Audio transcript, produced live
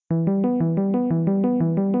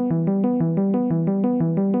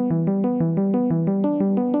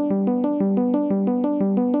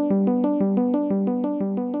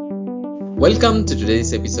Welcome to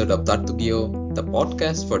today's episode of Tartu-Geo, the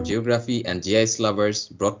podcast for geography and GIS lovers,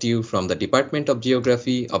 brought to you from the Department of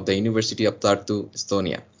Geography of the University of Tartu,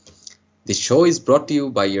 Estonia. This show is brought to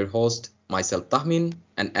you by your host, myself Tahmin,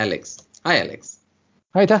 and Alex. Hi, Alex.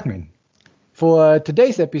 Hi, Tahmin. For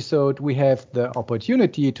today's episode, we have the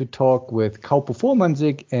opportunity to talk with Kaupo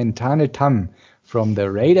Fuhrmannsig and Tanel Tam from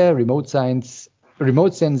the radar remote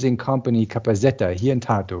sensing company Capazetta here in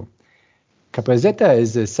Tartu. Capazetta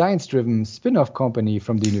is a science-driven spin-off company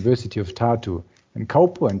from the University of Tartu, and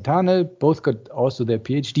Kaupo and Tanel both got also their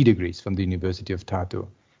PhD degrees from the University of Tartu.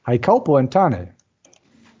 Hi, Kaupo and Tanel.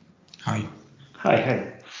 Hi.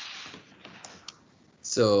 Hi.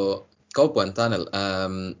 So, Kaupo and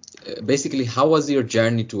Tanel, basically, how was your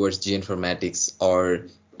journey towards geoinformatics, or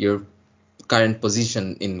your current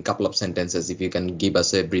position in a couple of sentences, if you can give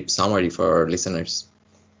us a brief summary for our listeners?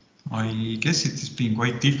 I guess it has been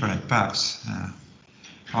quite different paths.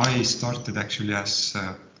 I started actually as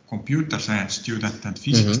a computer science student and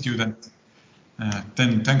physics student.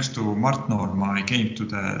 Then thanks to Mart Noorma, I came to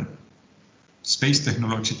the space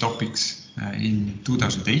technology topics in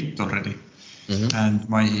 2008 already. And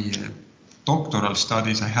my doctoral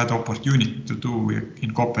studies I had opportunity to do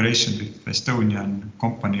in cooperation with Estonian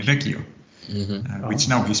company Regio. Which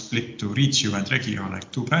now is split to Regio and Regio,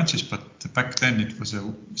 like two branches, but back then it was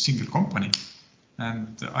a single company.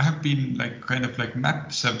 And I have been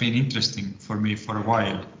maps have been interesting for me for a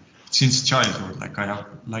while, since childhood. Like I have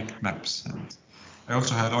liked maps, and I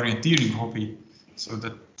also had orienteering hobby, so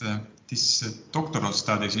that this doctoral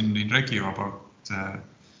studies in Regio about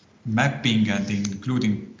mapping and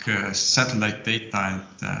including satellite data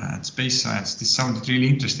and space science, this sounded really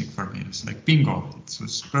interesting for me. It was like bingo, it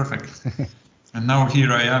was perfect. And now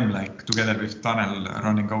here I am, like together with Tanel,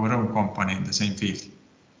 running our own company in the same field.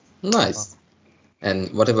 Nice. And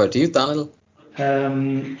what about you, Tanel?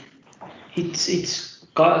 It's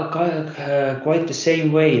quite the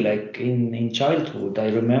same way. Like in childhood,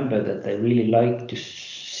 I remember that I really liked to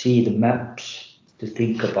see the maps, to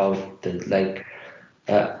think about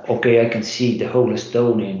okay, I can see the whole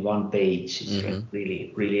Estonia in one page. It's like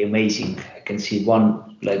really, really amazing. I can see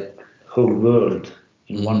one whole world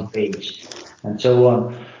in one page, and so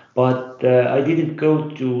on. But I didn't go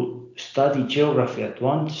to study geography at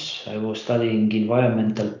once. I was studying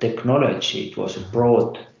environmental technology. It was a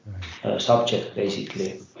broad subject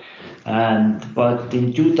basically. But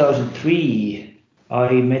in 2003,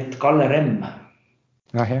 I met Kalle Remm.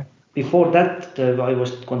 Before that, I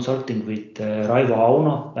was consulting with Raivo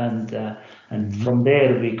Auno, and from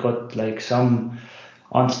there we got some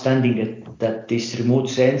understanding that this remote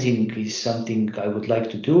sensing is something I would like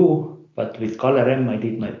to do. But with Kalle Remm, I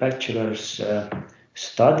did my bachelor's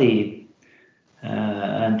study,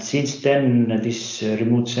 and since then this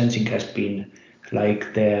remote sensing has been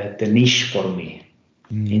like the niche for me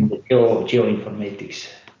in the geoinformatics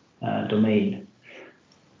domain.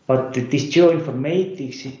 But this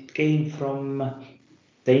geoinformatics, it came from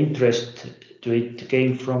the interest to it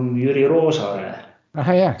came from Jüri Roosaare,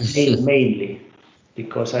 mainly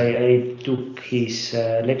because I took his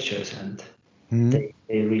lectures, and they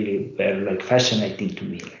really were fascinating to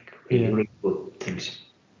me, really good things.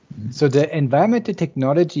 So the environmental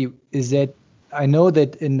technology is that, I know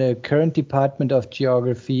that in the current Department of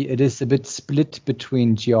Geography, it is a bit split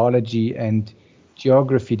between geology and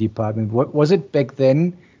geography department. What was it back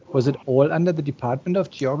then? Was it all under the Department of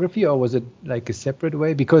Geography, or was it like a separate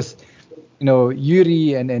way? Because,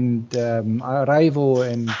 Yuri and Raivo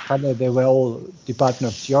and Kalle, they were all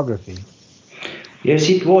Department of Geography. Yes,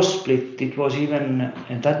 it was split. It was even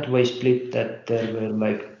in that way split that there were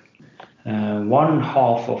one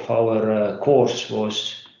half of our course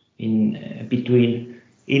was in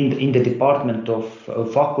the Department of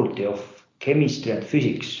Faculty of Chemistry and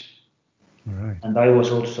Physics. Right. And I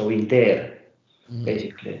was also in there,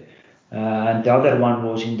 basically. And the other one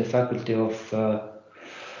was in the Faculty of,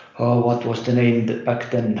 what was the name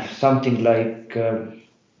back then? Something like...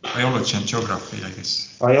 Biology and Geography, I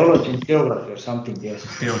guess. Biology and Geography or something, yes.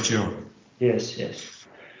 BioGeo. Yes.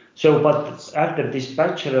 So, but after this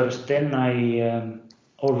bachelor's, then I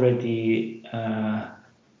already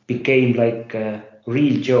became a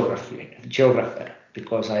real geographer,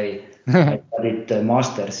 because I studied the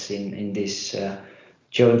masters in this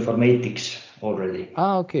geoinformatics already.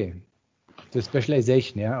 Okay. The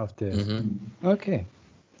specialization, of the... Okay.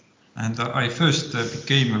 And I first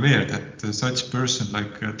became aware that such a person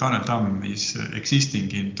like Tanel Tam is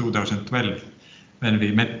existing in 2012, when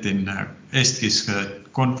we met in ESTGIS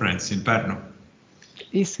conference in Pärnu.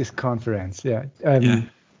 ESTGIS conference, yeah.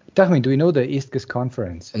 Tahmin, do you know the ISTGES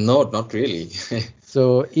conference? No, not really.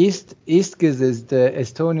 So ISTGES is the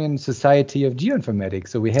Estonian Society of Geoinformatics.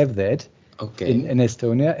 So we have that in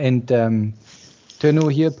Estonia. And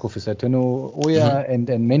Tönu here, Professor Tönu Oja, and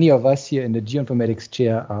many of us here in the Geoinformatics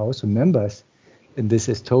chair are also members in this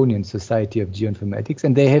Estonian Society of Geoinformatics.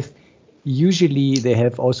 And they have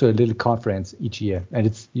also a little conference each year. And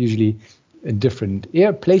it's usually in different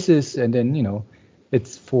places. And then,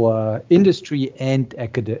 it's for industry and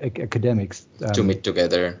academics to meet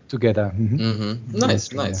together.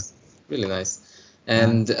 Nice, really nice.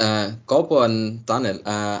 And Kaupo and Tanel,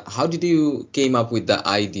 how did you came up with the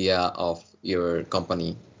idea of your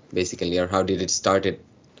company, basically, or how did it started?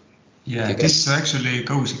 Yeah, this actually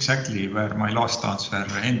goes exactly where my last answer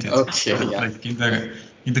ended. Okay, Like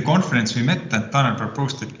in the conference we met, and Tanel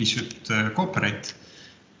proposed that we should cooperate.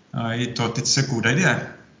 I thought it's a good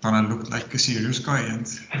idea. Tanel looked like a serious guy and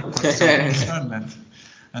got something done.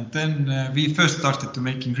 And then we first started to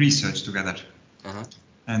making research together.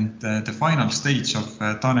 And the final stage of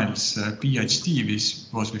Tanel's PhD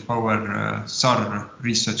was with our SAR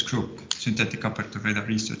research group, Synthetic Aperture Radar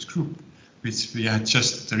Research Group, which we had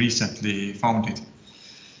just recently founded.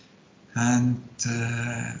 And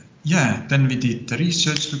then we did the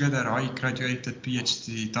research together. I graduated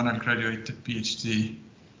PhD, Tanel graduated PhD.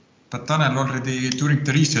 But Tanel already during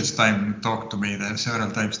the research time talked to me there several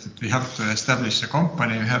times that we have to establish a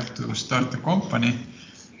company, we have to start a company.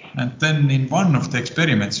 And then in one of the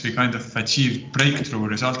experiments, we kind of achieved breakthrough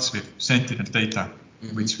results with Sentinel data,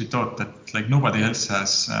 which we thought that like nobody else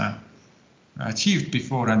has achieved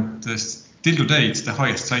before. And till today, it's the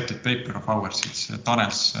highest cited paper of ours. It's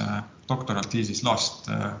Tanel's doctoral thesis last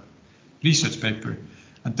research paper.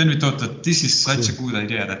 And then we thought that this is such a good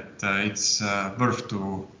idea that it's worth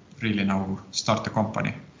to really now start a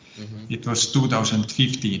company. It was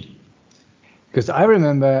 2015. Because I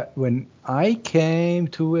remember when I came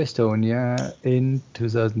to Estonia in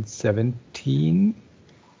 2017,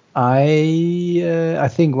 I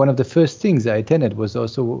think one of the first things I attended was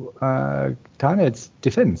also Tanel's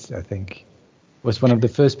defense, I think. Was one of the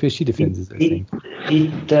first PhD defenses, I think.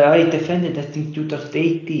 I defended, I think,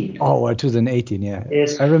 2018. Oh, 2018, yeah.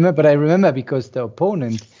 Yes. I remember because the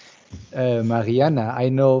opponent, Mariana, I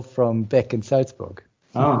know from back in Salzburg.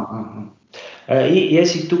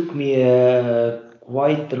 Yes, it took me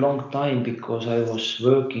quite a long time because I was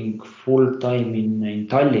working full time in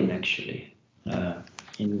Tallinn, actually.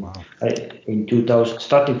 In 2000,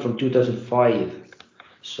 starting from 2005.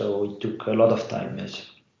 So it took a lot of time, yes.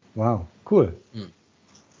 Wow, cool.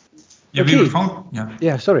 Yeah, okay. We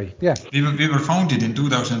were founded in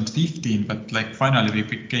 2015, but like finally we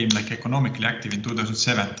became like economically active in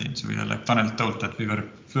 2017. So we are like Tanel told that we were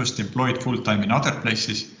first employed full time in other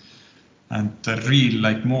places, and the real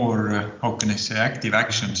like more how can I say active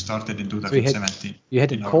action started in 2017. So you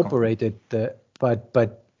had incorporated,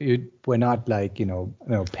 but you were not like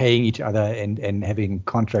paying each other and having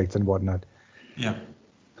contracts and whatnot. Yeah.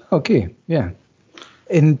 Okay. Yeah.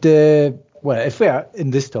 And well, if we are in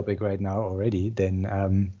this topic right now already, then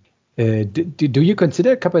do you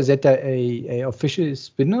consider Capazetta a official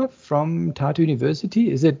spin-off from Tartu University?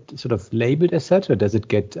 Is it sort of labeled as such, or does it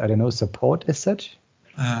get, I don't know, support as such?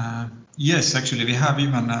 Yes, actually, we have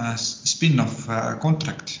even a spin-off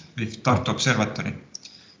contract with Tartu Observatory.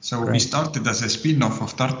 So we started as a spin-off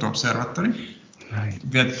of Tartu Observatory. Right.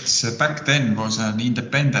 That back then was an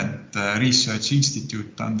independent research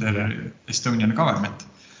institute under Estonian government.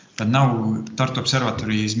 But now Tartu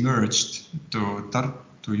Observatory is merged to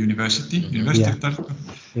Tartu University of Tartu.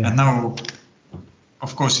 Yeah. And now,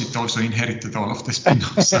 of course, it also inherited all of the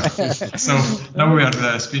spin-offs. So now we are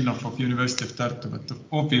the spin-off of University of Tartu. But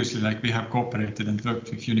obviously, like we have cooperated and worked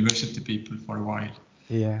with university people for a while.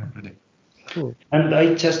 Yeah. Already. Cool. And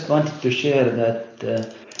I just wanted to share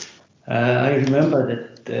that I remember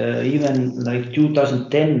that even like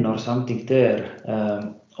 2010 or something there,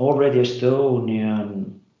 already Estonia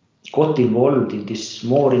got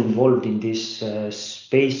more involved in this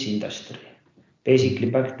space industry. Basically,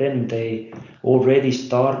 back then they already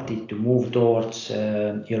started to move towards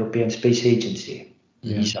European Space Agency,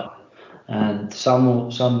 ESA, and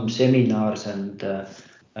some seminars and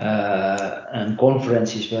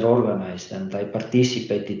conferences were organized, and I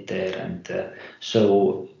participated there, and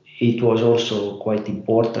so it was also quite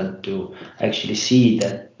important to actually see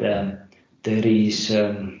that there is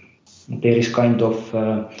kind of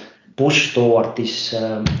push toward this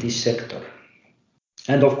sector,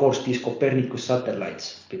 and of course these Copernicus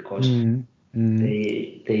satellites, because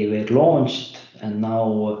they were launched, and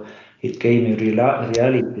now it came a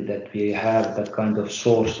reality that we have that kind of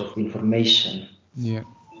source of information. Yeah,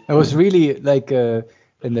 it was really like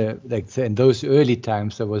in those early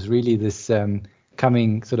times, there was really this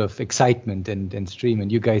coming sort of excitement and stream,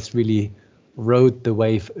 and you guys really rode the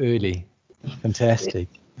wave early. Fantastic.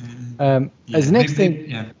 As next thing,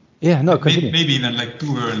 continue. Maybe even like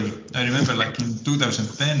too early. I remember like in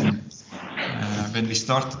 2010, when we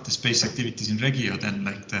started the space activities in Regio, then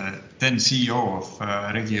like the then CEO of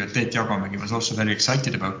Regio, Teet Jagomägi, was also very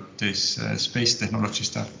excited about this space technology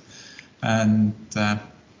stuff. And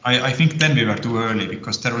I think then we were too early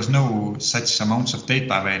because there was no such amounts of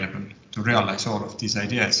data available to realize all of these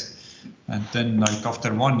ideas. And then like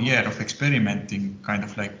after 1 year of experimenting, kind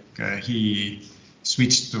of like he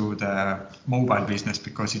switched to the mobile business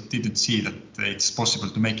because it didn't see that it's possible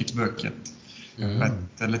to make it work yet.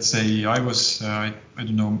 But let's say I was, I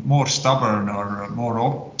don't know, more stubborn or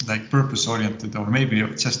more like purpose oriented, or maybe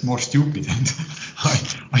just more stupid. And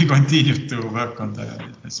I continued to work on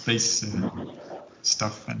the space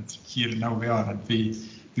stuff. And here now we are. And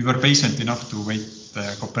we were patient enough to wait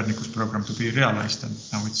the Copernicus program to be realized. And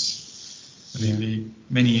now it's really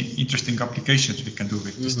many interesting applications we can do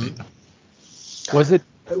with this data.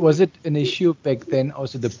 Was it an issue back then,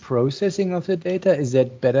 also the processing of the data? Is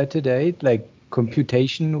that better today, like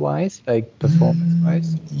computation-wise, like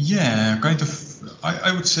performance-wise? Yeah, kind of.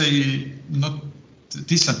 I would say not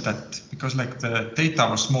this and that, because like the data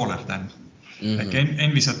was smaller then. Like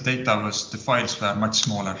Envisat data the files were much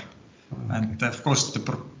smaller. And of course,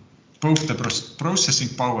 both the processing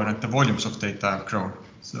power and the volumes of data have grown.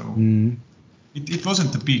 So it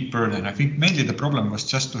wasn't a big burden. I think mainly the problem was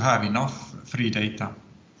just to have enough free data.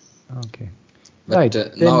 Okay.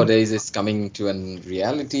 But nowadays it's coming to a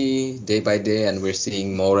reality day by day, and we're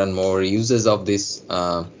seeing more and more uses of this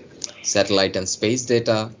satellite and space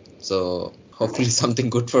data. So hopefully something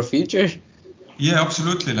good for future. Yeah,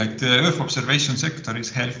 absolutely. Like the Earth observation sector is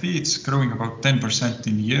healthy. It's growing about 10%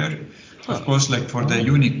 in a year. Of course, like for the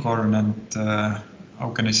unicorn and how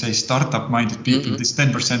can I say startup-minded people, this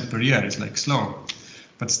 10% per year is like slow.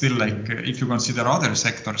 But still, like if you consider other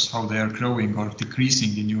sectors, how they are growing or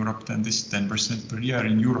decreasing in Europe, then this 10% per year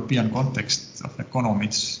in European context of economy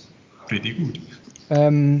is pretty good.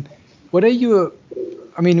 What are you?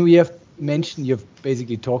 I mean, we have mentioned you're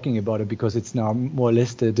basically talking about it because it's now more or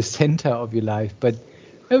less the center of your life. But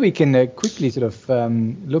maybe we can quickly sort of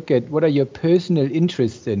look at what are your personal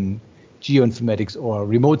interests in geoinformatics or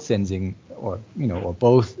remote sensing, or or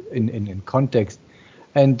both in context.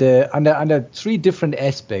 And under three different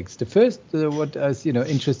aspects. The first, what is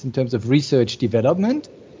interest in terms of research development.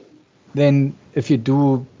 Then, if you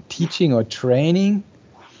do teaching or training,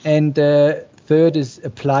 and third is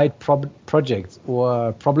applied projects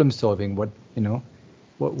or problem solving. What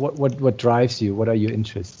drives you? What are your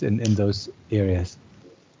interests in those areas?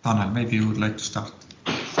 Tanel, maybe you would like to start.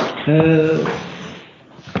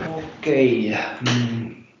 Okay.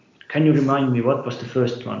 Can you remind me what was the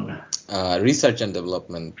first one? Research and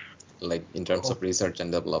development, like in terms of research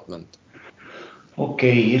and development.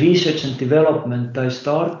 Okay, research and development. I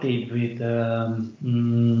started with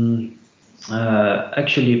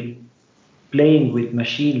actually playing with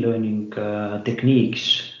machine learning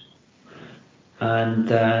techniques and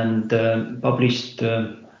published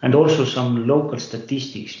and also some local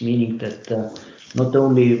statistics, meaning that not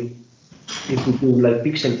only if we do like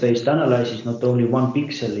pixel-based analysis, not only one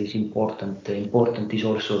pixel is important. Important is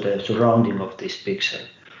also the surrounding of this pixel.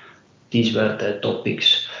 These were the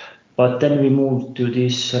topics. But then we moved to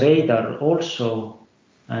this radar also,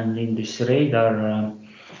 and in this radar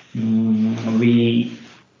we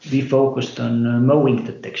focused on mowing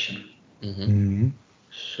detection.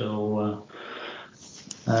 So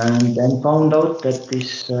and then found out that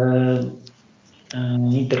this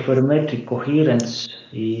interferometric coherence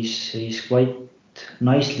is quite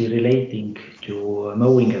nicely relating to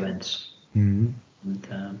mowing events, and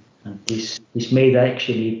this made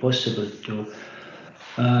actually possible to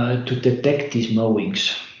detect these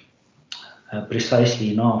mowings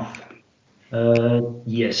precisely enough.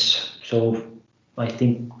 Yes, so I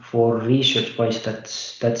think for research-wise,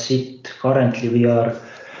 that's it. Currently, we are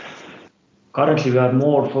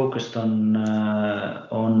more focused on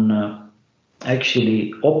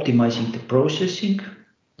actually optimizing the processing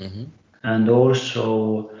and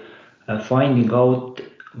also finding out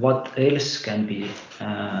what else can be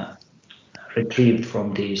retrieved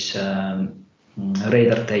from these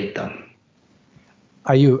radar data.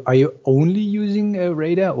 Are you only using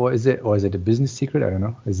radar, or is it a business secret? I don't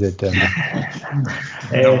know. Is it?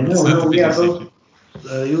 No, we are both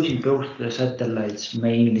using both the satellites,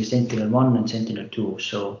 mainly Sentinel-1 and Sentinel-2.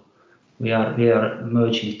 So we are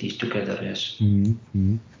merging these together. Yes.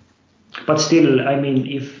 But still, I mean,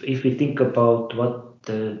 if we think about what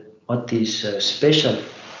what is special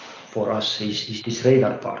for us is this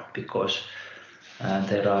radar part, because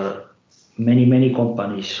there are many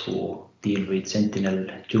companies who deal with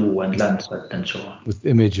Sentinel-2 and Landsat and so on. With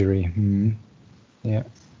imagery. Yeah.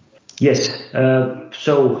 Yes.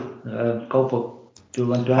 So, Kaupo, do you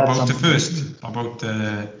want to add about something? About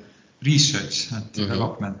the research and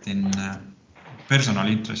development in personal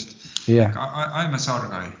interest. Yeah. Like I'm a SAR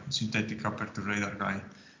guy, synthetic aperture radar guy.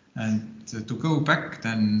 And to go back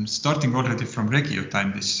then, starting already from Regio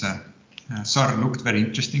time, this SAR looked very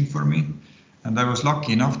interesting for me. And I was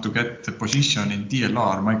lucky enough to get the position in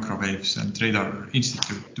DLR, Microwaves and Radar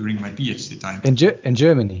Institute during my PhD time. In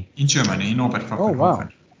Germany? In Germany, in Oberpfaffenhofen. Oh, wow.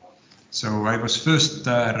 So I was first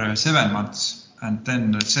there 7 months, and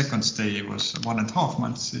then the second stay was 1.5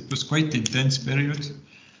 months. It was quite intense period.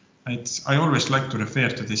 I always like to refer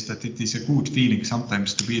to this, that it is a good feeling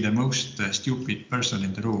sometimes to be the most stupid person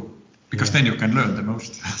in the room, because then you can learn the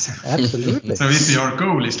most. Absolutely. So if your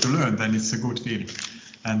goal is to learn, then it's a good feeling.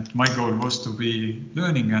 And my goal was to be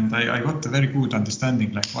learning, and I got a very good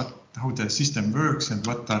understanding like how the system works and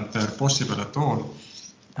what are there possible at all.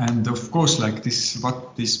 And of course, like this,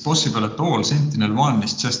 what is possible at all, Sentinel-1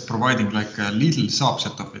 is just providing like a little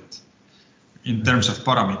subset of it in terms of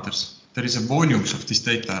parameters. There is a volumes of this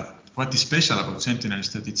data. What is special about Sentinel is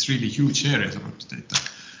that it's really huge areas about the data.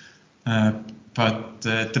 But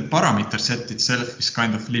the parameter set itself is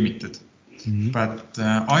kind of limited. But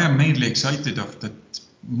I am mainly excited of that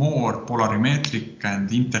more polarimetric and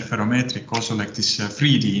interferometric, also like this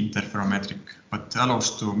 3D interferometric, but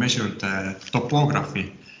allows to measure the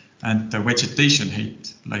topography and the vegetation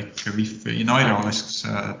height. Like with in Aire's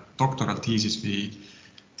doctoral thesis, we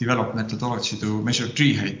developed methodology to measure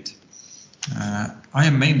tree height. I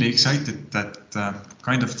am mainly excited that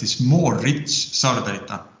kind of this more rich SAR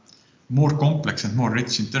data, more complex and more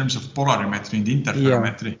rich in terms of polarimetry and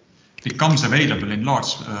interferometry, becomes available in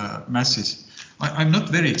large masses. I'm not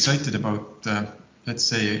very excited about, let's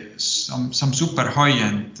say, some super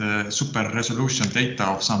high-end, super resolution data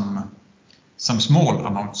of some small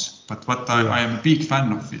amounts. But what I am a big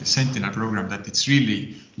fan of the Sentinel program, that it's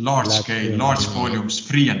really large scale, large volumes,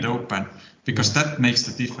 free and open, because that makes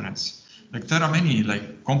the difference. Like there are many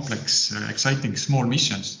like complex, exciting small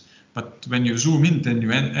missions, but when you zoom in,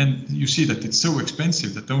 then you see that it's so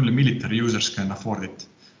expensive that only military users can afford it.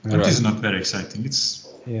 That is not very exciting.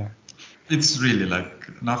 It's really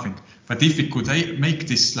like nothing. But if we could make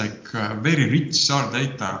this like very rich SAR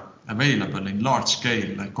data available in large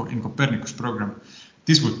scale, like in Copernicus program,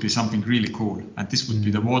 this would be something really cool. And this would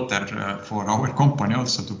be the water for our company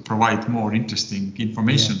also to provide more interesting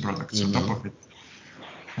information products on top of it.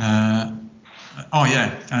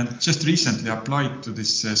 And just recently applied to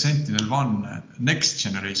this Sentinel-1 next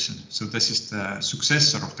generation. So this is the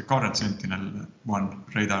successor of the current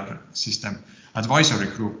Sentinel-1 radar system. Advisory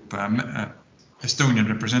group, Estonian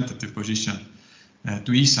representative position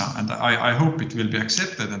to ESA, and I hope it will be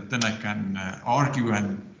accepted, and then I can argue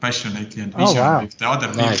and passionately and vision with the other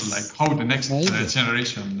people like how the next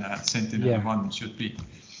generation Sentinel-1 should be.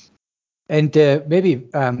 And maybe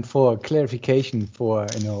for clarification for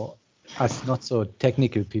us not so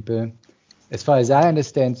technical people, as far as I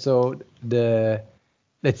understand, so the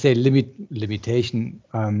let's say limitation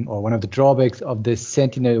or one of the drawbacks of the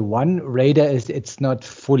Sentinel-1 radar is it's not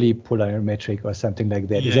fully polarimetric or something like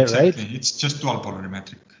that. Is that exactly. right? It's just dual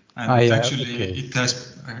polarimetric. And it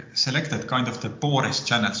has selected kind of the poorest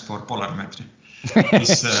channels for polarimetry.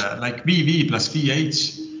 It's like VV plus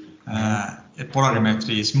VH.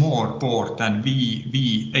 Polarimetry is more poor than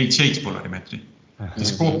VHH polarimetry.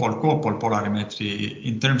 This copol polarimetry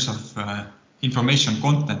in terms of information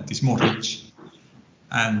content is more rich.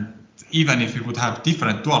 And even if you would have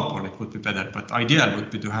different dual pol, it would be better. But ideal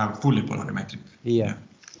would be to have fully polarimetric. Yeah.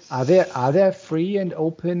 Are there free and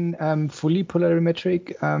open fully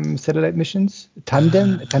polarimetric satellite missions?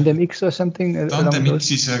 Tandem X or something? Tandem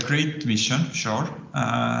X is a great mission, sure.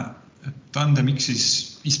 Tandem X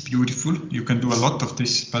is beautiful. You can do a lot of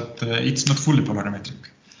this, but it's not fully polarimetric.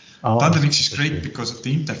 Tandem X is great because of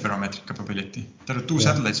the interferometric capability. There are two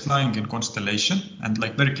satellites flying in constellation and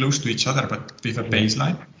like very close to each other, but with a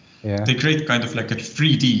baseline. They create kind of like a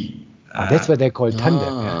 3D. That's what they call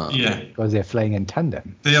tandem. Because they're flying in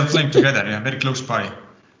tandem. They are flying together, very close by.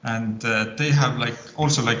 And they have like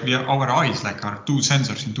also like our eyes like are two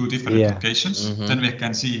sensors in two different locations. Then we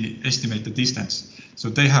can estimate the distance. So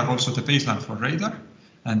they have also the baseline for radar.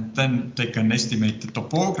 And then they can estimate the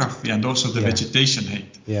topography and also the vegetation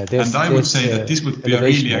height. And I would say that this would be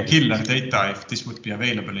really a killer data if this would be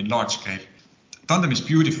available in large scale. Tandem is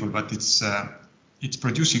beautiful, but it's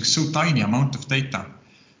producing so tiny amount of data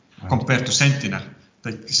compared to Sentinel.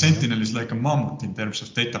 Like Sentinel is like a mammoth in terms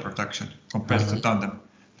of data production compared to Tandem.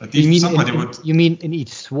 But You if mean somebody you mean in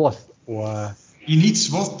each swath or? In each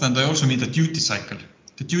swath, and I also mean the duty cycle.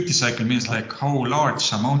 The duty cycle means like how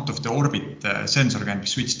large amount of the orbit sensor can be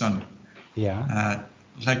switched on. Yeah.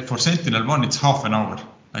 Like for Sentinel-1, it's half an hour.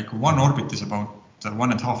 Like one orbit is about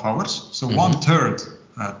 1.5 hours. So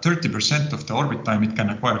 1/3, 30% of the orbit time it can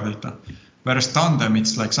acquire data. Whereas Tandem,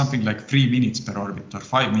 it's like something like 3 minutes per orbit or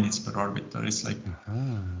 5 minutes per orbit. Or it's like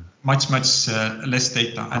much less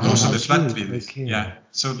data. And also the flat width. Okay. Yeah.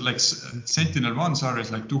 So like Sentinel-1's are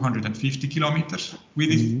is like 250 kilometers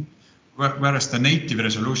width, whereas the native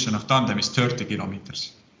resolution of Tandem is 30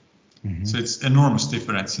 kilometers. So it's enormous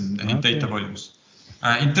difference in data volumes.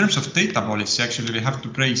 In terms of data policy, actually, we have to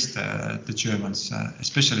praise the Germans,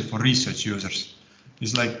 especially for research users.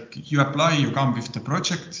 It's like you apply, you come with the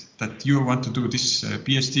project that you want to do this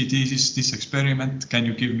PhD thesis, this experiment. Can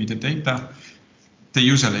you give me the data? They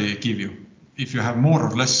usually give you. If you have more or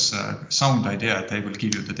less sound idea, they will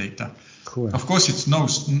give you the data. Cool. Of course, it's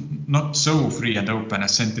not so free and open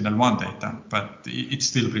as Sentinel-1 data, but it's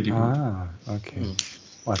still pretty good. Okay.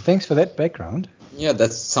 Well, thanks for that background. Yeah,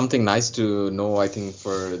 that's something nice to know, I think,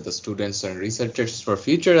 for the students and researchers for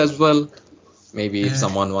future as well. Maybe if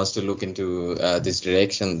someone wants to look into this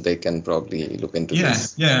direction, they can probably look into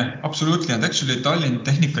this. Yeah, absolutely. And actually, Tallinn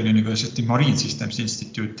Technical University Marine Systems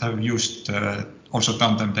Institute have used also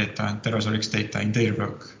Tandem data and TerraSolix data in their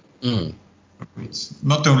work. It's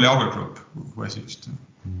not only our group who has used.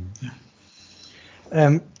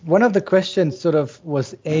 One of the questions sort of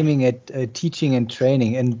was aiming at teaching and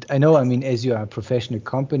training. And I know, as you are a professional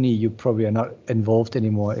company, you probably are not involved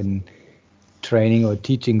anymore in training or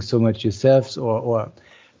teaching so much yourselves,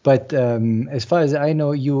 but as far as I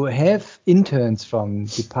know, you have interns from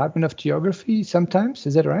Department of Geography sometimes.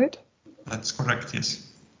 Is that right? That's correct. Yes.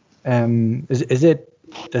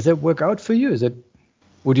 Does that work out for you?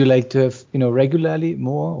 Would you like to have regularly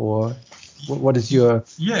more, or what is your?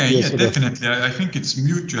 Yeah, definitely. I think it's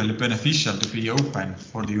mutually beneficial to be open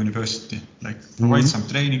for the university, like provide some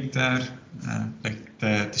training there. Like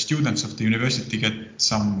the students of the university get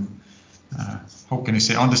some. How can I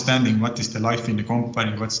say, understanding what is the life in the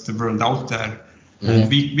company, what's the world out there, and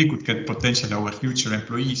we could get potentially our future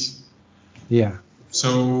employees. Yeah.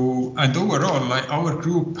 So, and overall, our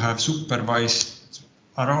group have supervised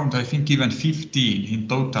around, I think, even 15 in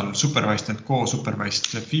total, supervised and co-supervised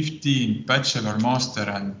 15 bachelor, master,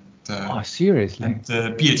 and seriously? And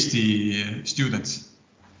PhD students.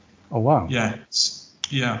 Oh wow.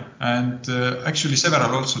 Yeah, and actually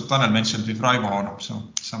several also Tanel mentioned with Raivo Onop, so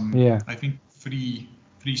I think three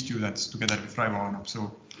students together with Raivo Onop.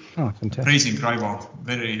 So praising Raivo,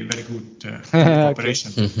 very good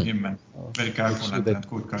cooperation with him, and very careful and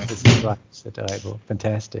good guy. Raivo,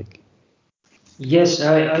 fantastic. Yes,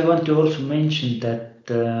 I want to also mention that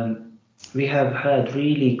we have had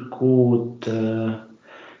really good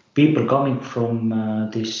people coming from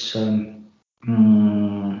this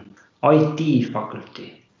IT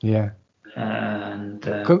faculty. Yeah. And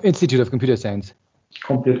Institute of Computer Science.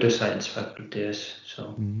 Computer Science faculty, yes.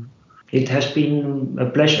 So it has been a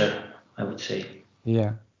pleasure, I would say.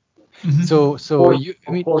 Yeah. The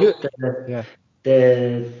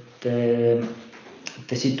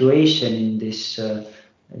situation in this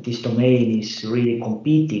domain is really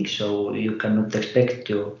competing, so you cannot expect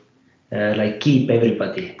to keep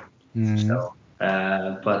everybody. So,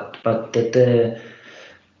 but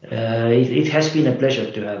it has been a pleasure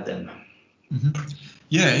to have them.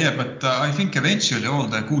 Yeah, but I think eventually all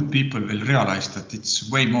the good people will realize that it's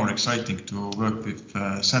way more exciting to work with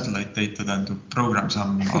satellite data than to program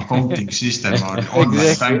some accounting system or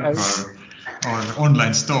online bank or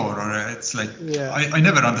online store. Or it's like I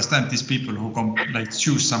never understand these people who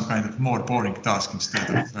choose some kind of more boring task instead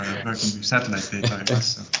of working with satellite data. I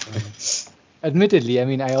guess so. Admittedly,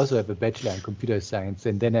 I also have a bachelor in computer science,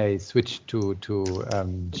 and then I switched to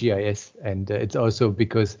GIS, and it's also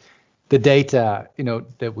because the data,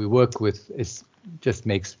 that we work with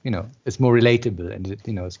makes it's more relatable, and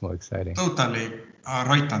it's more exciting. Totally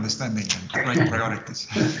right understanding and right priorities.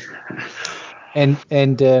 and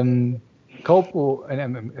Kaupo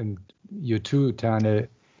and you too, Tane.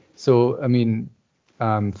 So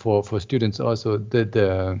for students also,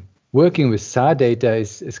 the working with SAR data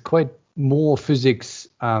is quite more physics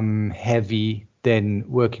heavy than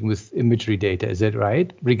working with imagery data. Is that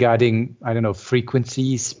right? Regarding,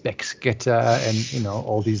 frequencies, backscatter, and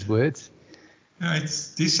all these words. Yeah, it's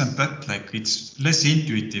this and that. It's less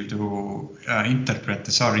intuitive to interpret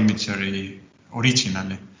the SAR imagery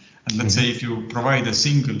originally. And let's say if you provide a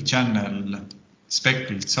single channel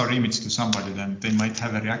speckled SAR image to somebody, then they might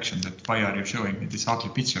have a reaction that why are you showing me this ugly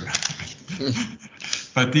picture?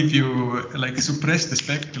 But if you like suppress the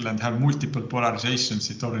speckle and have multiple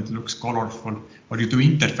polarizations, it already looks colorful. Or you do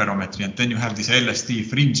interferometry and then you have these LSD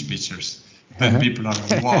fringe pictures. Then people are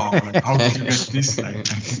like, wow, like, how did you get this? Like,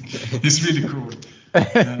 it's really cool.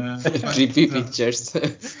 Creepy pictures.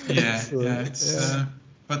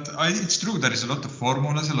 But it's true, there is a lot of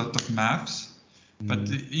formulas, a lot of maths. But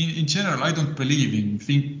in general, I don't believe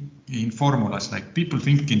in formulas. Like people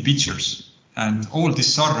think in pictures. And all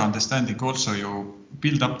this SAR understanding also, you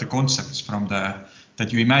build up the concepts from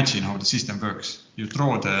that you imagine how the system works. You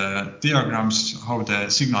draw the diagrams, how the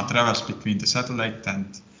signal travels between the satellite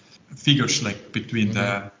and figures like between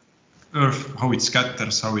the Earth, how it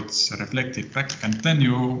scatters, how it's reflected back, and then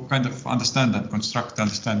you kind of understand and construct the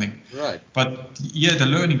understanding. Right. But yeah, the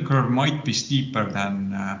learning curve might be steeper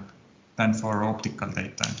than for optical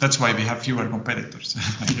data. That's why we have fewer competitors,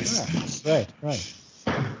 I guess. Right.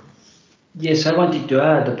 Yes, I wanted to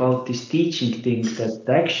add about this teaching thing that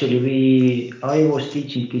actually I was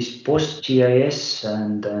teaching this post-GIS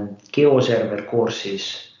and GeoServer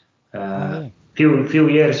courses few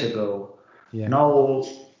years ago. Yeah.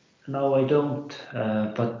 Now I don't,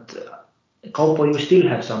 but Kaupo, you still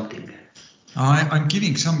have something. I'm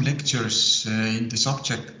giving some lectures in the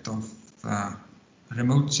subject of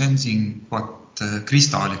remote sensing, what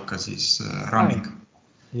Krista-Allikas is running.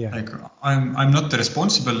 Yeah. Like I'm not the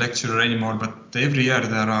responsible lecturer anymore, but every year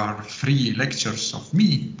there are 3 lectures of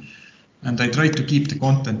me, and I try to keep the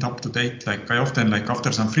content up to date. Like I often, like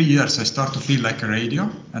after some 3 years, I start to feel like a radio,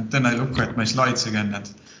 and then I look at my slides again and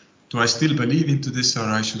do I still believe into this or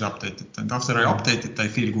I should update it? And after I update it, I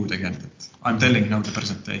feel good again that I'm telling now the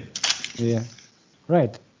present day. Yeah.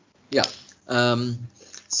 Right. Yeah.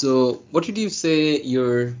 So what would you say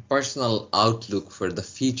your personal outlook for the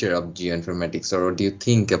future of geoinformatics, or what do you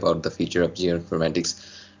think about the future of geoinformatics?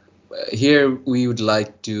 Here we would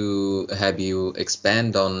like to have you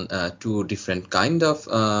expand on 2 different kind of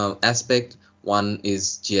aspect. One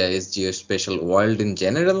is GIS, geospatial world in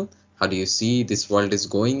general. How do you see this world is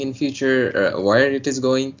going in future, where it is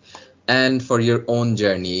going? And for your own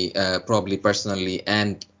journey, probably personally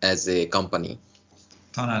and as a company.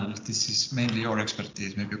 Tanel, this is mainly your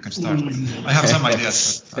expertise. Maybe you can start. I have some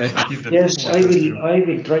ideas, but I'll give them. Yes, I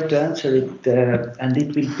will try to answer it, and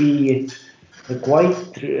it will be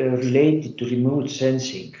quite related to remote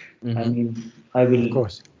sensing. I mean, I will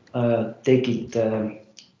take it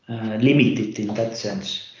limited in that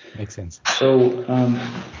sense. Makes sense. So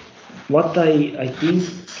what I think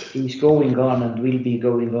is going on and will be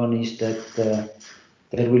going on is that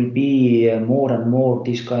there will be more and more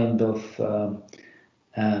this kind of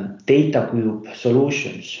data cube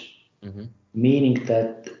solutions, meaning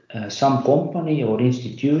that some company or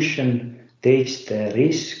institution takes the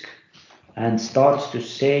risk and starts to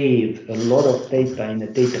save a lot of data in a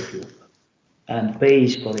data cube and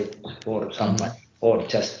pays for it for some money, or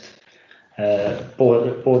just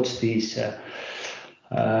bought this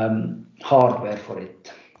hardware for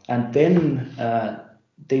it. And then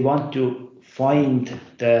they want to find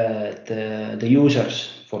the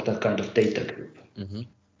users for that kind of data cube.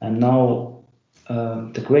 And now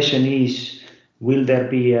the question is, will there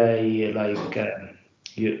be a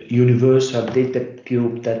universal data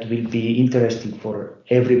cube that will be interesting for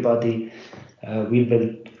everybody?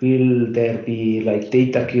 Will there be like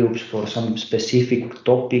data cubes for some specific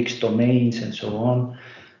topics, domains, and so on?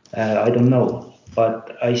 I don't know,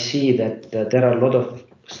 but I see that there are a lot of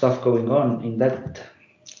stuff going on in that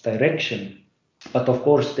direction. But of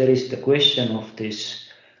course, there is the question of this,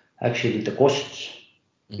 actually the costs,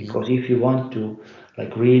 because if you want to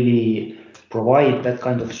like really provide that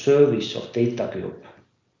kind of service of data cube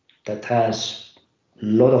that has a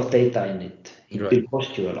lot of data in it, it will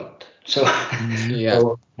cost you a lot. So,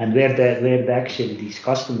 and where actually these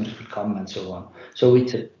customers will come and so on. So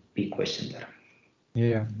it's a big question there.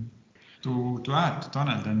 Yeah. To add to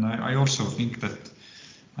Tanel, then I also think that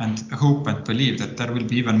and hope and believe that there will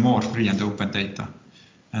be even more free and open data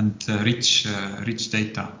and rich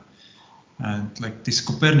data. And like this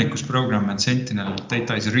Copernicus program and Sentinel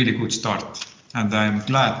data is a really good start. And I'm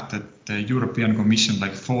glad that the European Commission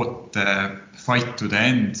like fought the fight to the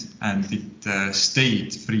end and it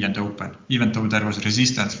stayed free and open, even though there was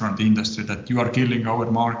resistance from the industry that you are killing our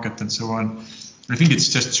market and so on. I think it's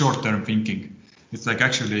just short-term thinking. It's like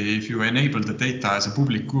actually if you enable the data as a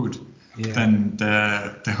public good, then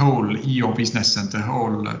the whole EO business and the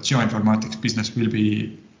whole geoinformatics business will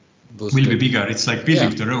be bigger. It's like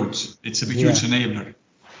building the roads. It's a huge enabler.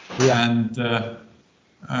 And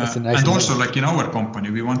And also, like in our company,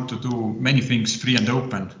 we want to do many things free and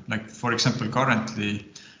open. Like, for example, currently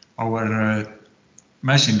our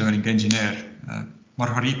machine learning engineer,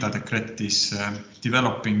 Margarita de Kret, is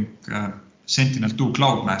developing Sentinel-2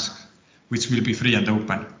 Cloud Mask, which will be free and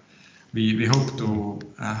open. We hope to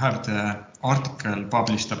have the article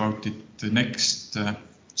published about it next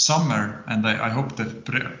summer, and I hope the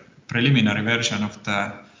preliminary version of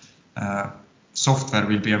the software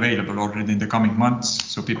will be available already in the coming months,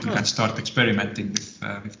 so people can start experimenting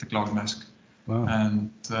with the Cloud Mask. Wow.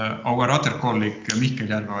 And our other colleague, Mihkel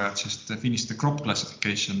Järveoja, just finished the crop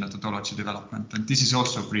classification methodology development, and this is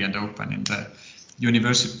also free and open in the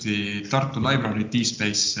University Tartu Library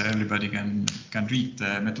DSpace. Everybody can read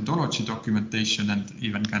the methodology documentation and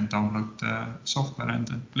even can download the software and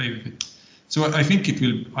play with it. So I think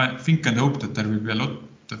and hope that there will be a lot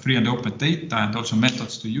of free and open data and also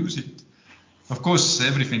methods to use it. Of course,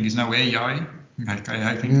 everything is now AI. Like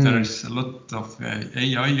I think there is a lot of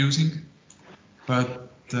AI using, but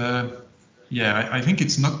I think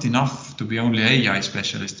it's not enough to be only AI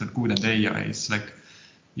specialist or good at AI. It's like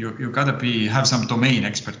you gotta have some domain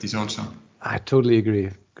expertise also. I totally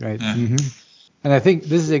agree. Great. Yeah. Mm-hmm. And I think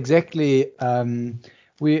this is exactly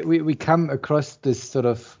we come across this sort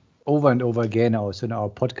of over and over again also in our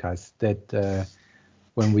podcast that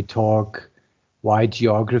when we talk why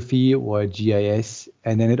geography or GIS,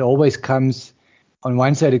 and then it always comes on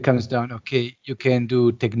one side, it comes down, okay, you can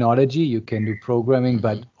do technology, you can do programming,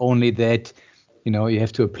 but only that, you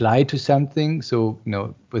have to apply to something. So,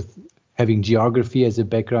 with having geography as a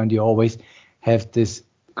background, you always have this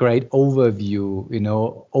great overview,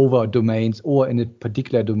 over domains or in a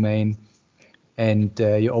particular domain. And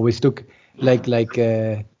you always look like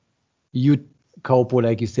you, Kaupo,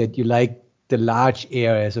 like you said, you like the large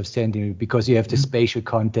areas of Sentinel because you have the spatial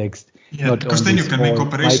context. Yeah, because then you can make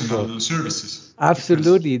operational services.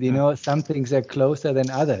 Absolutely. Because, some things are closer than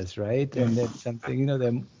others, right? Yeah. And that's something,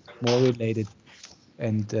 they're more related.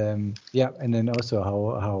 And and then also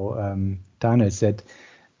how Daniel said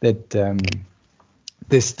that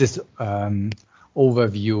this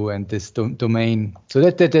overview and this domain. So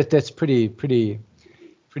that's pretty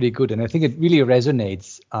good, and I think it really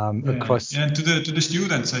resonates across. Yeah, and to the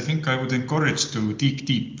students, I think I would encourage to dig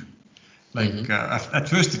deep. Like at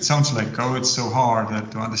first it sounds like, it's so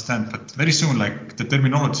hard to understand, but very soon like the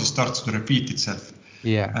terminology starts to repeat itself.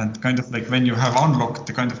 Yeah. And kind of like when you have unlocked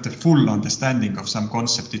the full understanding of some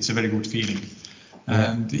concept, it's a very good feeling.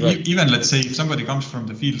 Yeah, and even let's say if somebody comes from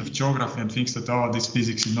the field of geography and thinks that, this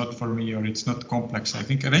physics is not for me or it's not complex, I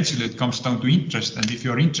think eventually it comes down to interest. And if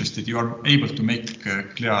you're interested, you are able to make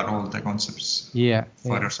clear all the concepts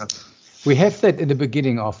for yourself. We have that in the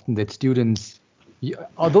beginning often, that students,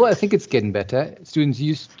 although I think it's getting better,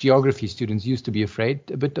 geography students used to be afraid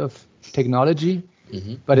a bit of technology,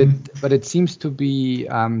 but it seems to be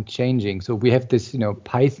changing. So we have this,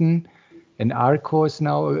 Python and R course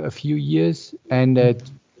now a few years, and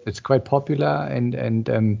it's quite popular.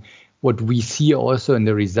 And what we see also in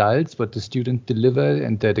the results, what the students deliver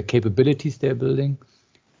and the capabilities they're building.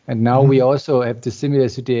 And now we also have the similar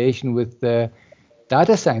situation with the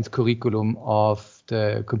data science curriculum of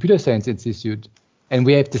the Computer Science Institute. And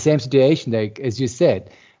we have the same situation, like as you said,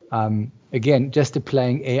 again, just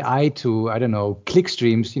applying AI to, click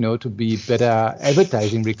streams, to be better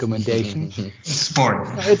advertising recommendation. It's boring.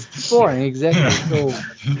 It's boring, exactly. So,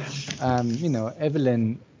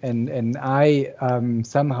 Evelyn and I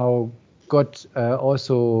somehow got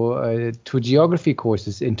also 2 geography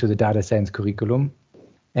courses into the data science curriculum.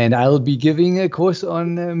 And I'll be giving a course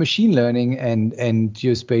on machine learning and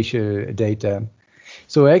geospatial data.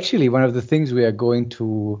 So actually, one of the things we are going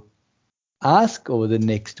to ask over the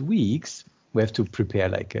next weeks, we have to prepare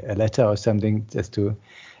like a letter or something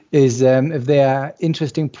is if there are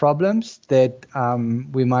interesting problems that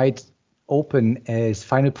we might open as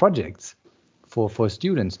final projects for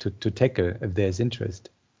students to tackle if there's interest.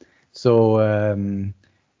 So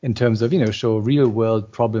in terms of, show real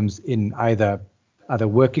world problems in either other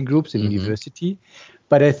working groups in university.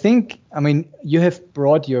 But I think, you have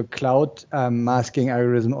brought your cloud masking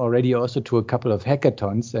algorithm already also to a couple of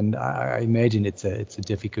hackathons, and I imagine it's a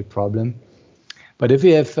difficult problem. But if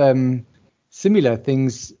you have similar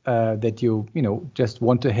things that you just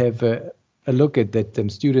want to have a look at,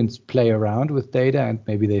 that students play around with data and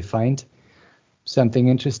maybe they find something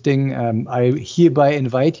interesting, I hereby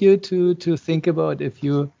invite you to think about if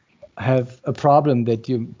you have a problem that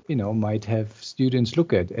you might have students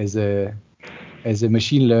look at as a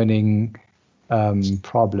machine learning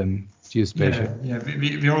problem, geospatial. Yeah,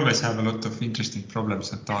 we always have a lot of interesting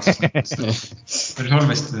problems and tasks. There's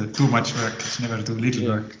always too much work. It's never too little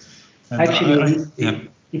work. And actually,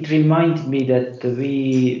 it reminded me that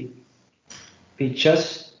we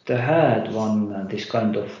just had one this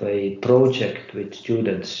kind of a project with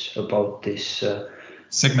students about this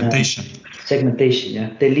segmentation. Segmentation, yeah,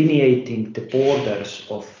 delineating the borders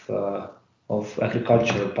of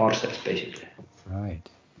agricultural parcels, basically. Right.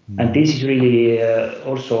 And this is really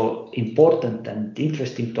also important and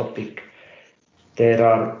interesting topic. There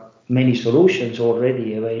are many solutions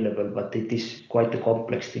already available, but it is quite a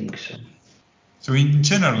complex thing. So in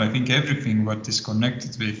general, I think everything what is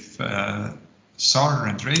connected with SAR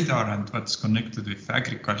and radar and what's connected with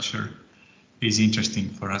agriculture is interesting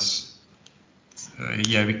for us.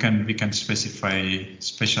 Yeah, we can specify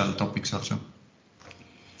special topics also.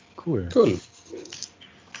 Cool.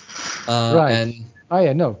 Right. And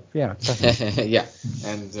yeah, no, yeah, yeah,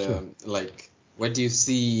 and Sure. like, what do you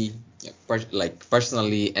see, like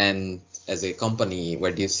personally and as a company,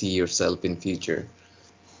 where do you see yourself in future?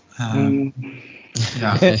 Yeah.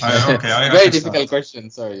 Very difficult question.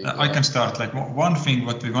 Sorry. I can start. Like one thing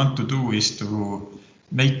what we want to do is to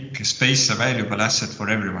make space a valuable asset for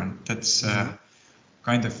everyone. That's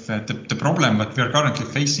kind of the problem that we are currently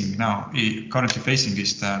facing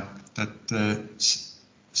is that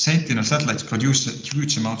Sentinel satellites produce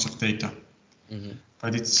huge amounts of data,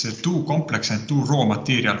 but it's too complex and too raw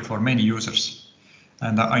material for many users.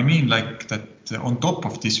 And I mean like that on top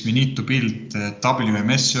of this, we need to build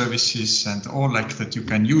WMS services and all like that you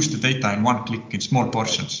can use the data in one click in small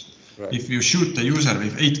portions. Right. If you shoot the user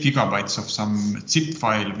with 8 gigabytes of some zip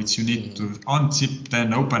file, which you need to unzip,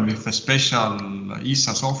 then open with a special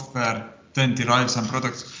ISA software, then derive some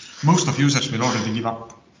products, most of users will already give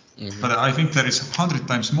up. But I think there is 100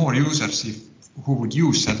 times more users who would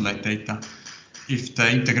use satellite data if the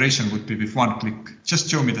integration would be with one click. Just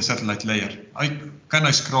show me the satellite layer. Can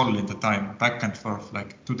I scroll in the time back and forth,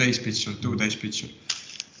 like today's picture, 2 days picture?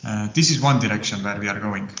 This is one direction where we are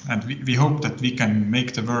going, and we hope that we can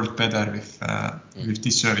make the world better with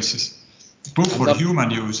these services, both for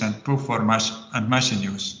human use and both for machine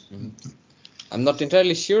use. I'm not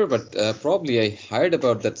entirely sure, but probably I heard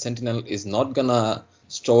about that Sentinel is not gonna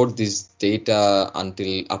store this data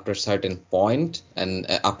until after a certain point, and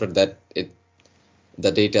after that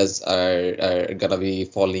the datas are gonna be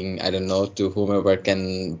falling, I don't know, to whomever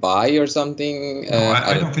can buy or something. No,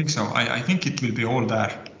 I don't think so. I think it will be all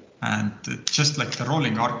there, and just like the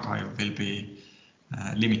rolling archive will be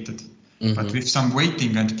limited. But with some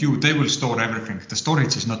waiting and queue, they will store everything. The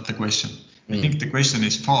storage is not the question. I think the question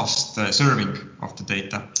is fast serving of the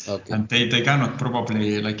data. Okay. And they cannot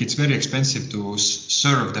probably, like it's very expensive to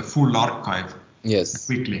serve the full archive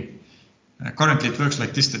quickly. Currently it works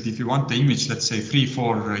like this, that if you want the image, let's say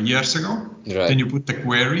 3-4 years ago, then you put the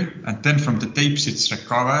query, and then from the tapes it's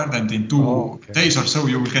recovered, and in 2 days or so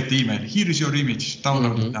you will get the email. Here is your image,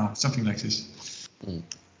 download it now, something like this.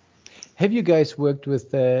 Have you guys worked with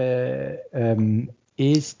the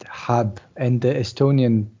East Hub and the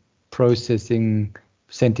Estonian processing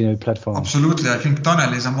Sentinel platform? Absolutely. I think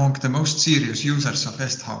Tanel is among the most serious users of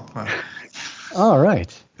East Hub. All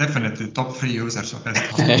right. Definitely top 3 users of East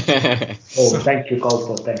Hub. Thank you,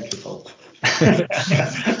 Kaupo. Thank you, Kaupo.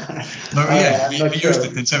 We used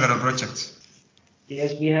it in several projects.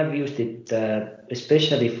 Yes, we have used it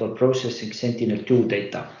especially for processing Sentinel-2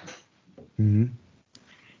 data.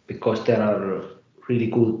 Because there are really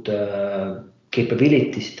good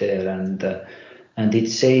capabilities there, and it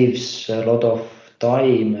saves a lot of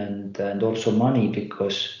time and also money,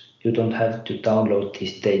 because you don't have to download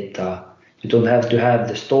this data. You don't have to have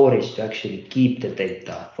the storage to actually keep the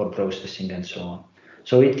data for processing and so on.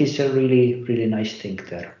 So it is a really, really nice thing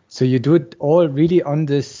there. So you do it all really on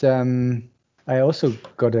this. I also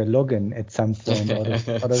got a login at some point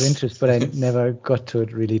out of interest, but I never got to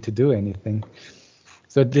it really to do anything.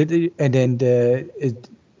 So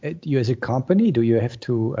you as a company, do you have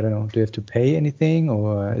to, I don't know, do you have to pay anything,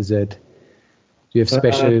 or is it, do you have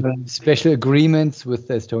special agreements with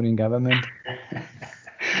the Estonian government?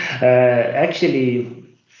 Actually,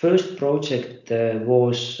 first project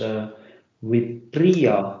was with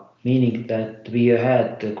PRIA, meaning that we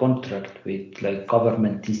had a contract with like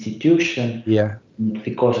government institution. Yeah.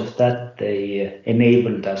 Because of that, they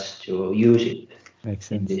enabled us to use it. Makes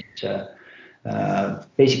sense. In this,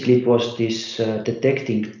 basically, it was this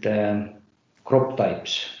detecting the crop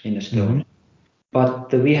types in Estonia.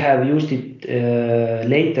 But we have used it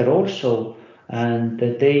later also, and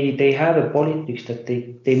they have a politics that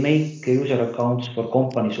they make user accounts for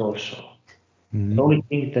companies also. The only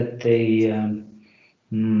thing that they,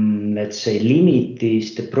 let's say, limit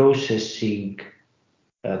is the processing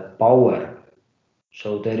power.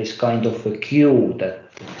 So there is kind of a queue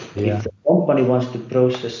that if the company wants to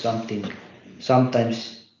process something,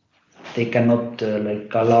 sometimes they cannot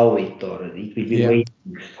like allow it, or it will be Yeah.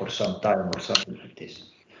 waiting for some time or something like this.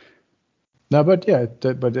 No, but yeah,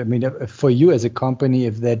 but I mean, for you as a company,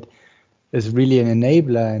 if that is really an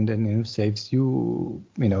enabler and saves you,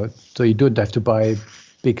 so you don't have to buy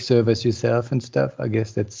big servers yourself and stuff. I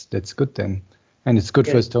guess that's good then, and it's good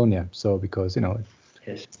for Estonia. So because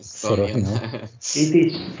Yes. sort of It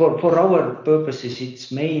is for our purposes.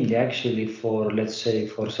 It's mainly actually for, let's say,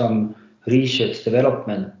 for some research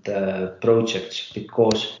development projects,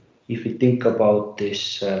 because if you think about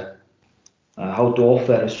this, how to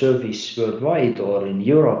offer a service worldwide or in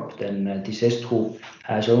Europe, then this EstHub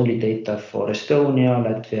has only data for Estonia,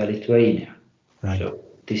 Latvia, Lithuania. Right. So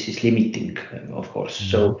this is limiting, of course.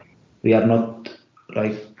 So we are not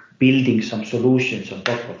like building some solutions on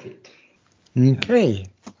top of it. Okay.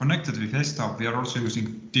 Connected with EstHub, we are also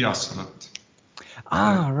using DIAS a lot.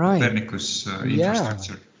 Right. Copernicus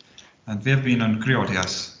infrastructure. And we have been on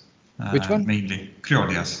CryoDIAS. Which one? Mainly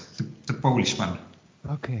CryoDIAS, the Polish one.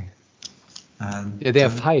 Okay. And there are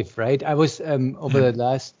 5, right? I was over the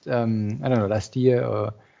last, last year,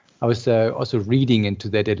 or I was also reading into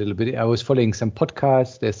that a little bit. I was following some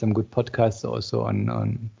podcasts. There's some good podcasts also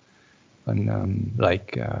on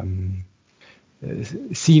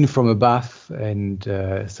Seen from Above and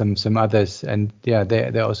some others. And yeah,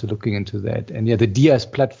 they're also looking into that. And yeah, the DIAS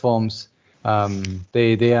platforms.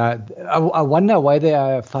 They are. I wonder why there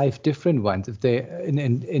are 5 different ones. If they,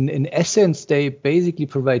 in essence, they basically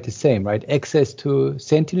provide the same, right? Access to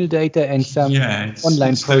Sentinel data and some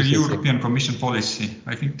online it's processing. the European Commission policy.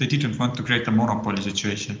 I think they didn't want to create a monopoly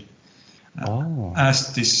situation.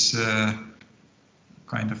 As this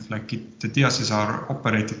kind of like the DIASes are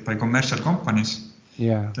operated by commercial companies.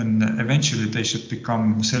 Yeah. Then eventually they should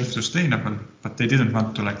become self-sustainable, but they didn't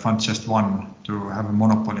want to fund just one to have a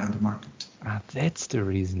monopoly on the market. That's the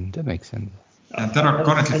reason. That makes sense. And there are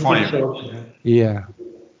currently 5. Yeah.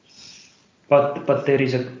 But there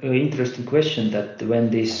is an interesting question that when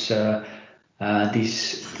this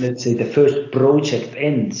let's say the first project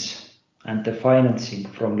ends and the financing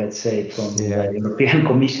from the European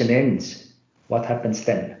Commission ends, what happens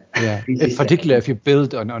then? Yeah. In particular, if you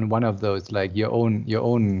build on one of those, like your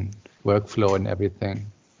own workflow and everything.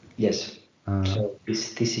 Yes. So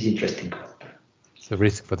this is interesting. It's a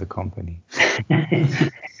risk for the company.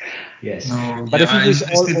 Yes. No, but if you use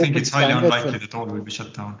I still think it's highly unlikely that all will be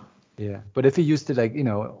shut down. Yeah, but if you use the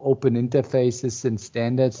open interfaces and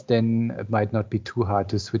standards, then it might not be too hard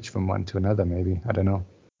to switch from one to another. Maybe, I don't know.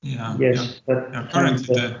 Yeah. Yes, but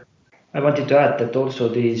currently I wanted to add that also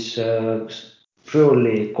these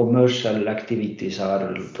purely commercial activities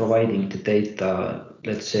are providing the data.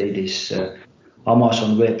 Let's say this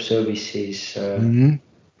Amazon Web Services,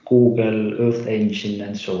 Google Earth Engine,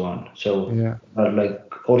 and so on. So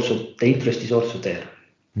also the interest is also there.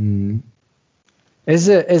 As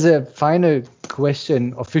a final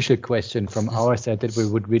question, official question from our side that we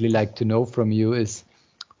would really like to know from you is,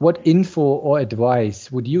 what info or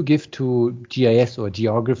advice would you give to GIS or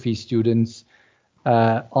geography students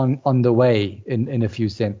on the way in a few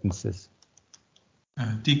sentences?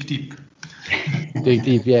 Dig deep. Dig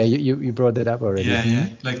deep. Yeah, you brought that up already. Yeah.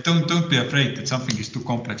 Like don't be afraid that something is too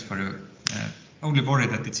complex for you. Only worry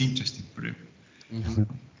that it's interesting for you. Mm-hmm.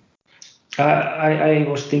 I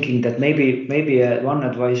was thinking that maybe one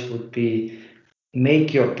advice would be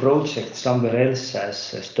make your project somewhere else as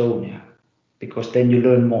Estonia, because then you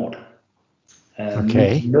learn more.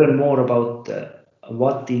 You learn more about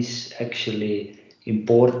what is actually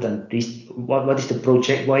important. What is the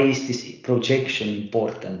project? Why is this projection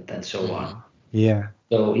important, and so on. Yeah.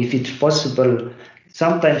 So if it's possible,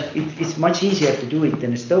 sometimes it's much easier to do it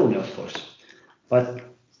in Estonia, of course, but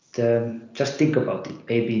just think about it.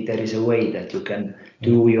 Maybe there is a way that you can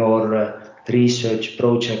do your research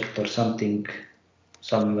project or something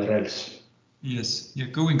somewhere else. Yes,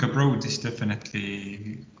 going abroad is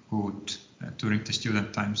definitely good during the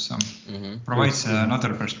student times. Provides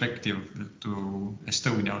another perspective to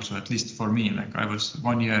Estonia also, at least for me. Like I was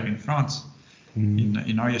 1 year in France in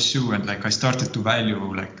ISU, and I started to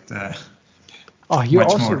value the. Oh, you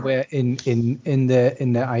also were in the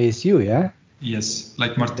ISU, yeah? Yes,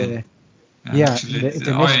 like Martin. Actually,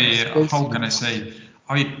 how can I say?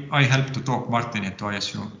 I helped to talk Martin into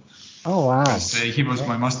ISU. Oh wow! Because he was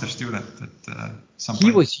my master student at some point.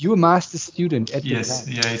 He was your master student at the time.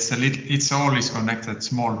 Yes, it's always connected,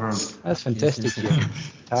 small world. That's fantastic.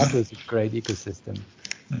 Tartu is a great ecosystem.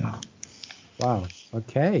 Yeah. Wow.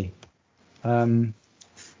 Okay. Do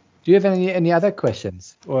you have any other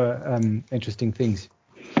questions or interesting things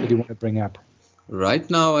that you want to bring up? Right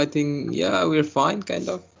now, I think we're fine, kind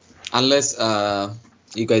of. Unless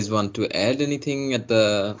you guys want to add anything at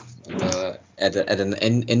the at an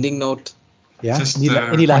ending note? Yeah. Just Any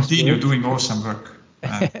last continue words? doing awesome work.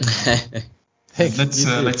 Thanks, Let's you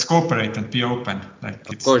too. let's cooperate and be open. Like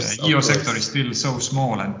Of it's course, of EO course. sector is still so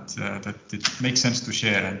small, and that it makes sense to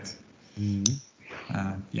share and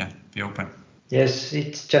be open. Yes,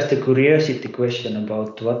 it's just a curiosity question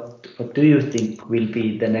about what do you think will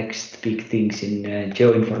be the next big things in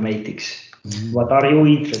geoinformatics? What are you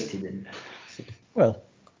interested in? Well,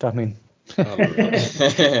 I mean,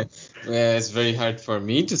 Yeah, it's very hard for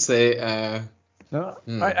me to say. no,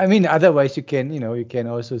 I mean, otherwise you can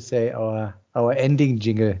also say our ending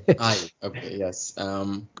jingle. Okay, yes.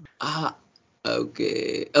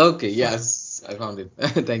 Okay, yes, I found it.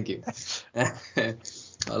 Thank you.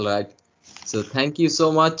 All right. So thank you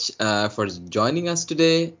so much for joining us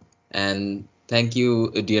today, and thank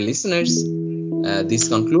you, dear listeners. This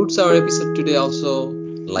concludes our episode today. Also,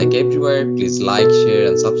 like everywhere, please like, share,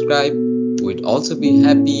 and subscribe. We'd also be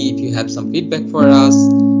happy if you have some feedback for us.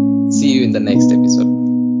 See you in the next episode.